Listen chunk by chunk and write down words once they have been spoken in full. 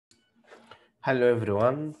Hello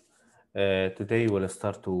everyone. Today we'll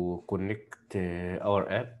start to connect our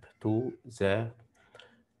app to the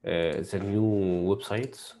new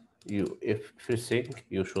websites. If first thing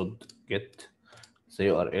you should get the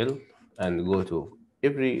URL and go to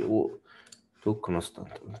to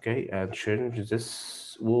constant, okay, and change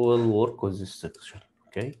this. We will work with this section,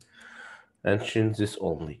 okay, and change this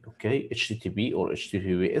only, okay, HTTP or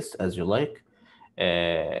HTTPS as you like.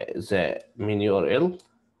 The main URL,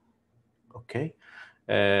 okay,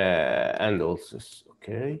 and also this,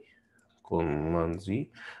 okay, command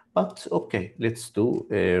Z. But okay, let's do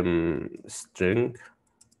string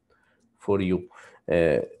for you,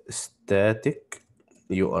 static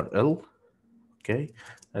URL, okay,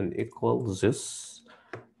 and equal this,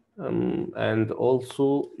 and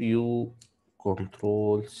also you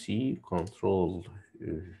control C, control.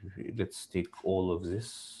 Let's take all of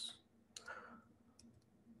this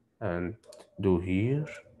and do here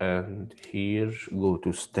and here. Go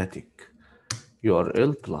to static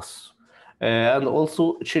URL plus, and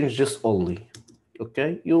also change this only.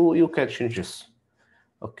 Okay, you can change this.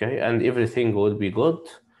 Okay, and everything will be good.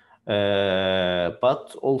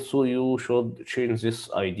 But also you should change this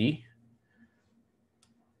ID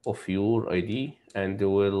of your ID, and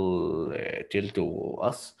will tell to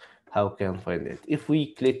us how can find it. If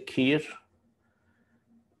we click here,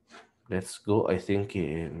 let's go. I think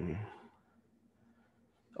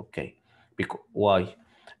okay. Why?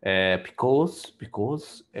 Because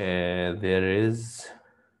there is.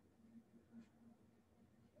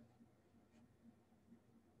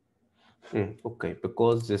 Okay,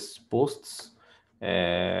 because this posts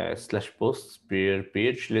slash posts per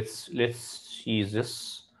page. Let's see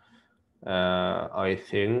this. I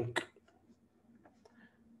think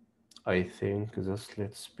this.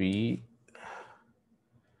 Let's be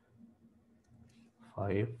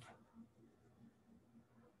 5.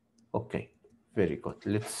 Okay, very good.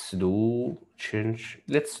 Let's do change.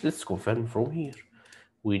 Let's confirm from here.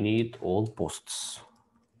 We need all posts,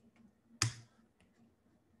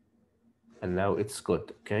 and now it's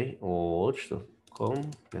good. Okay,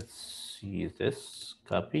 watch.com. Let's see this.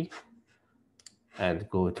 Copy and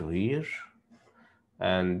go to here,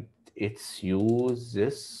 and it's use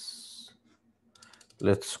this.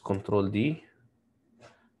 Let's control D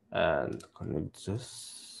and connect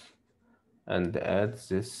this and add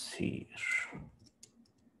this here.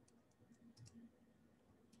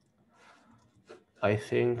 I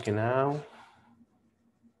think now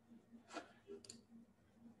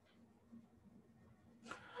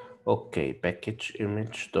okay, package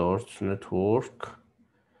image dot network.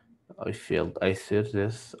 I failed. I said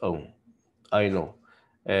this. Oh, I know.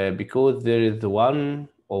 Because there is one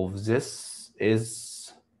of this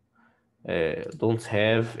is don't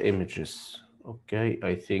have images. Okay,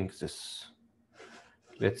 I think this.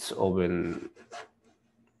 Let's open.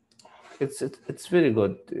 It's very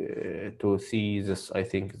good to see this. I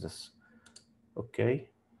think this.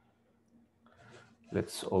 Okay,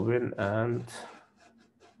 let's open, and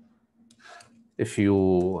if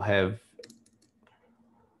you have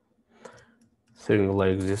thing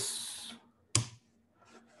like this,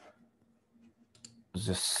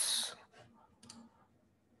 let's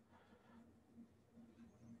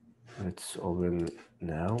open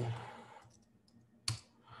now,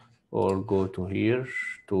 or go to here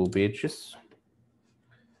to pages,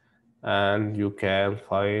 and you can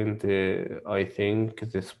find I think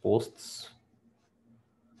this posts,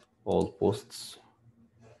 all posts.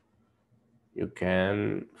 You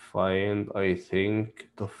can find I think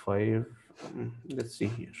the 5. Let's see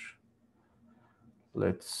here.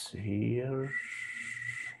 Let's here.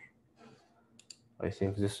 I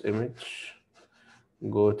think this image.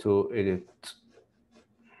 Go to edit.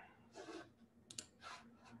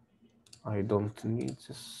 I don't need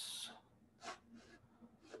this.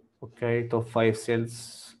 Okay, top 5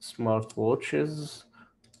 sales smartwatches.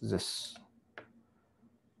 This.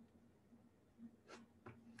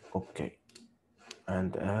 Okay,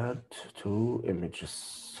 and add 2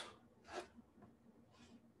 images.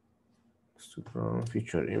 Instagram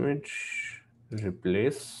feature image,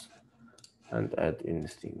 replace, and add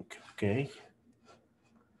anything. Okay,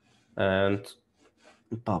 and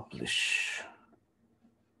publish.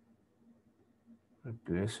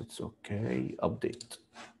 Replace, it's okay. Update.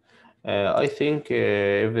 I think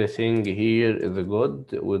everything here is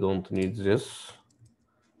good. We don't need this.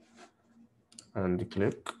 And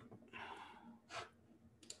click.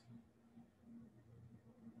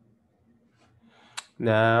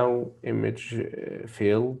 Now image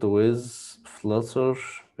filled with Flutter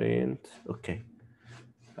paint. Okay.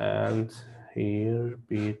 And here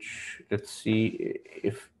page. Let's see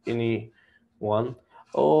if any one.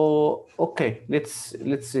 Oh, okay. Let's see.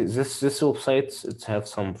 This website it have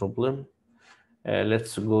some problem.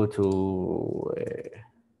 Let's go to.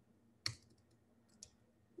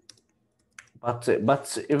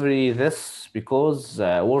 But every this because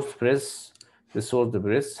WordPress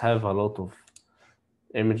have a lot of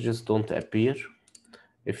images don't appear.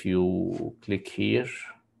 If you click here,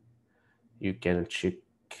 you can check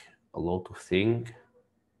a lot of things.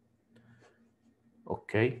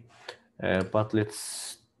 Okay, but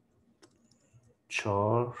let's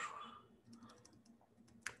char.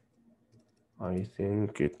 I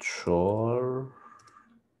think it's char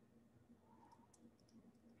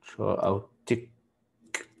out tick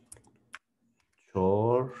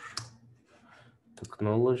char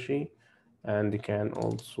technology, and you can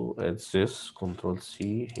also add this Control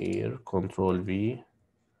C here, Control V.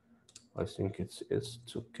 I think it's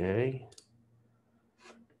okay.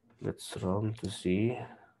 Let's run to see.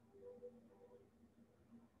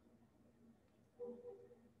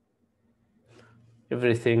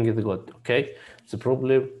 Everything is good. Okay. The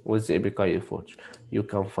problem with the API effort, you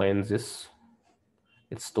can find this.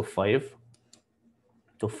 It's top five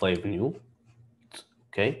new.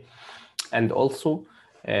 Okay, and also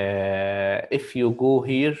if you go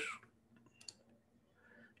here,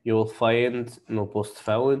 you will find no post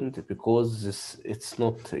found because this it's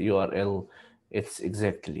not URL. It's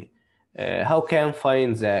exactly. How can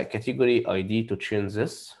find the category ID to change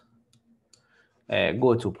this?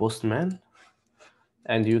 Go to Postman,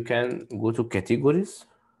 and you can go to categories,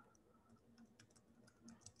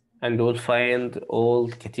 and you'll find all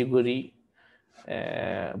category,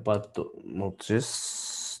 but not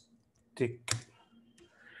this.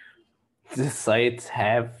 This sites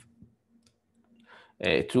have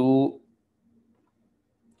two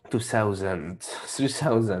 2000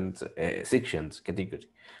 3000 sections category.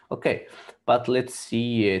 Okay, but let's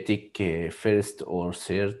see, take first or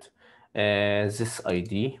third. This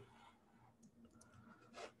ID,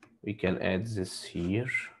 we can add this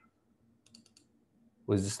here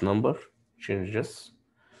with this number, change this.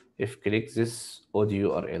 If click this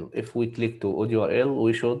audio URL, if we click to audio URL,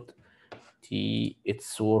 we should see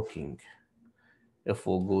it's working. If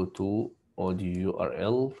we go to audio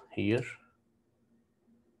URL here,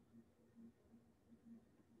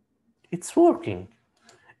 it's working.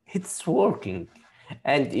 It's working.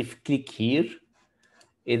 And if click here,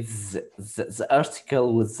 it's the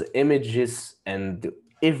article with the images and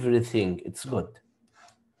everything. It's good.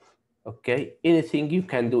 Okay, anything you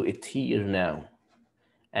can do it here now.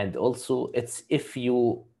 And also, it's if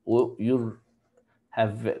you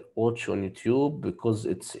have watch on YouTube because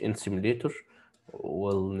it's in simulator,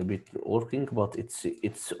 will be working, but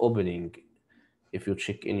it's opening. If you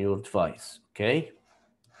check in your device, okay,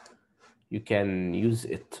 you can use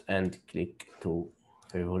it and click to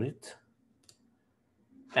favorite.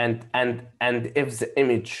 And if the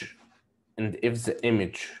image,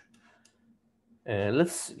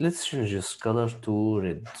 let's change this color to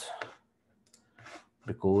red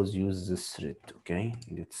because use this red. Okay,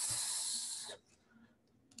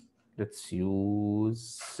 let's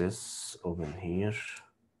use this. Open here.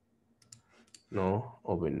 No,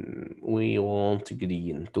 open. We want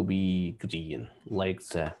green to be green, like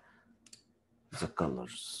the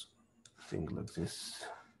colors. Thing like this.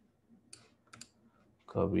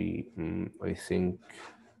 Copy. I think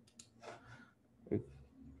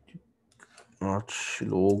match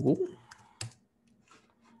logo.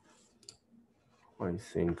 I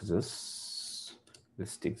think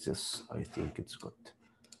let's take this. I think it's good.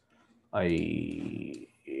 I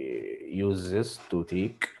use this to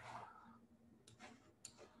take,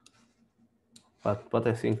 but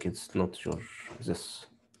I think it's not your this.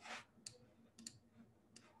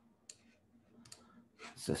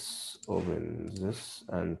 Open this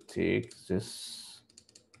and take this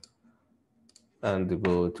and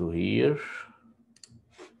go to here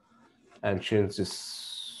and change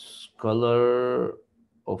this color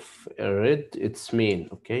of red. It's main.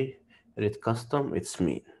 Okay, red custom. It's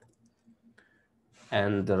main.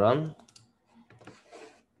 And run.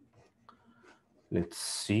 Let's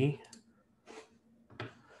see.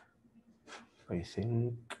 I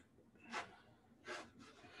think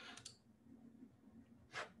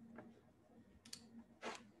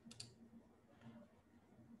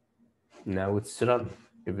now it's run.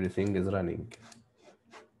 Everything is running.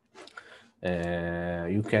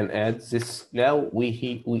 You can add this. Now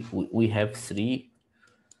we have three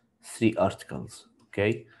articles.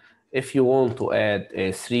 Okay, if you want to add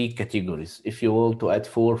three categories, if you want to add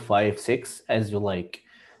 4, 5, 6, as you like,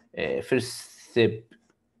 first step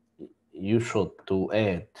you should to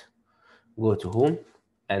add, go to home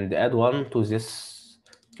and add one to this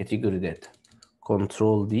category data.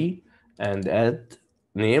 Control D, and add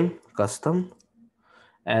name, custom,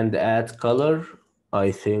 and add color.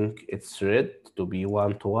 I think it's red to be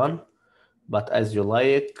 1 to 1, but as you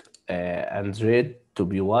like, and red to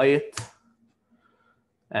be white.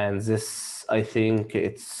 And this, I think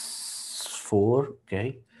it's 4.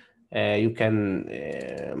 Okay, you can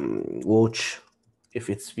watch, if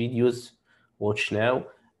it's videos, watch now.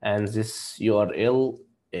 And this URL,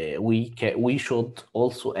 we should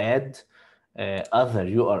also add other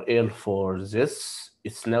URL for this.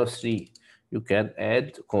 It's now 3. You can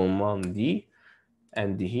add command D,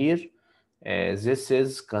 and here this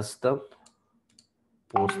is custom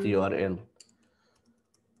post URL.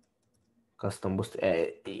 Custom post,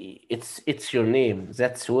 it's your name.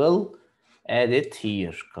 That's well. Add it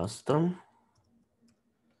here. Custom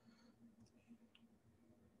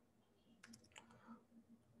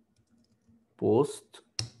post,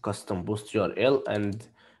 custom post URL, and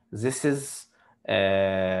this is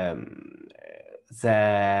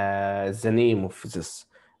the name of this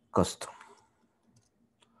custom.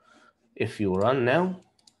 If you run now,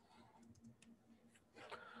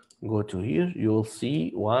 go to here, you will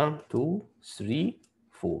see 1, 2, 3,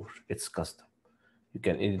 4. It's custom. You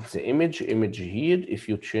can edit the image here. If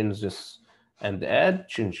you change this and add,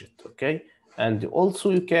 change it. Okay, and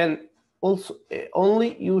also you can also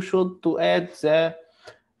only you should to add the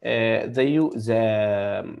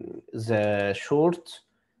short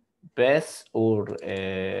path, or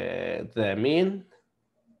the main,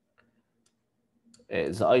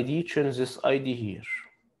 the ID. Change this ID here.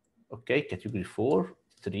 Okay, category 4,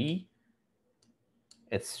 3.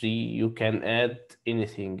 It's 3. You can add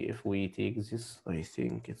anything. If we take this, I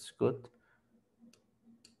think it's good,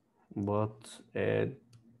 but add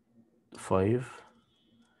 5.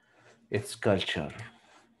 It's culture,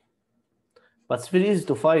 but it's very easy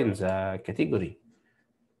to find the category.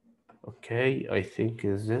 Okay, I think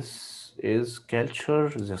this is culture.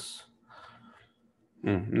 This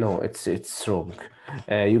no, it's wrong.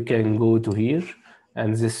 You can go to here,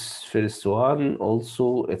 and this first one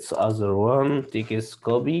also, it's other one. Take this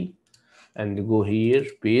copy and go here,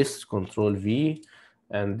 paste, Control V,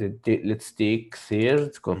 and let's take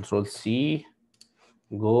third, Control C,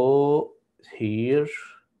 go here,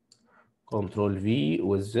 Control V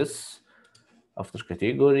with this after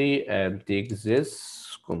category, and take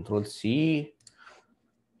this, Control C,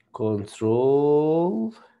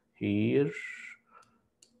 Control here,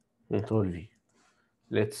 Control V.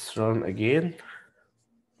 Let's run again.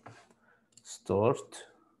 Start,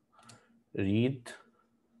 read.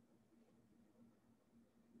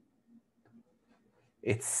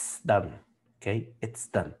 It's done. Okay, it's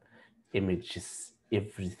done. Images,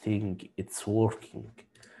 everything, it's working.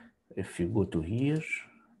 If you go to here,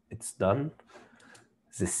 it's done.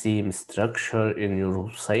 The same structure in your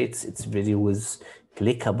websites. It's very with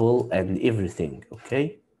clickable and everything.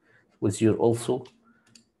 Okay, with your also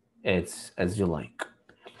ads as you like.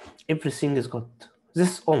 Everything is got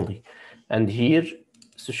this only. And here,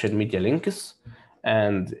 social media links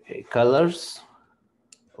and colors.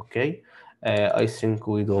 Okay, I think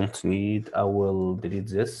we don't need. I will delete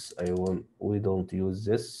this. We don't use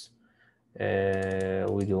this.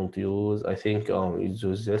 We don't use. I think we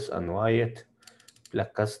use this and white,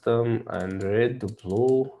 black custom, and red,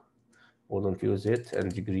 blue. We don't use it,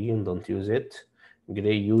 and green, don't use it.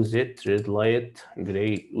 Gray, use it. Red light,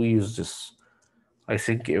 gray, we use this. I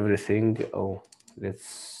think everything. Oh,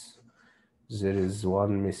 let's. There is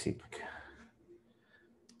one missing.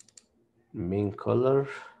 Main color.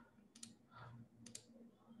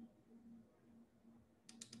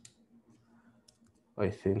 I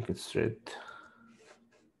think it's red.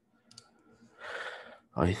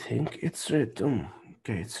 I think it's red.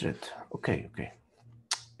 Okay, it's red. Okay.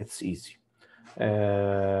 It's easy.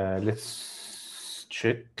 Let's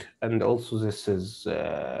check. And also this is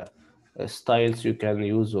styles you can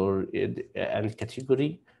use, or and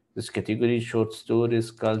category. This category: short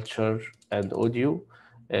stories, culture, and audio.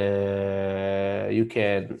 You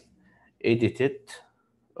can edit it.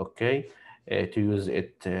 Okay, to use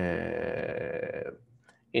it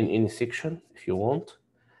in any section if you want.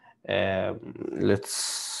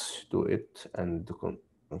 Let's do it and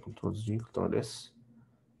Control Z, Control S.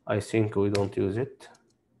 I think we don't use it.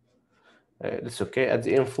 It's okay. At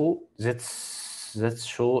the info, that's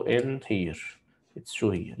show in here. It's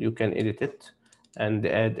show here. You can edit it and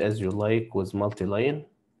add as you like with multi-line.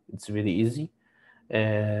 It's very easy.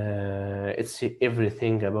 It's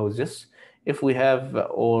everything about this. If we have,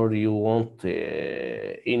 or you want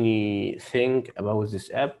anything about this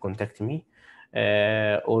app, contact me,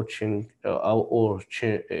 or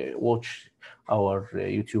watch our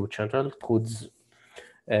YouTube channel, Coodes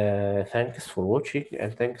Thanks for watching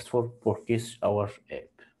and thanks for purchase our app.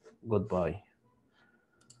 Goodbye.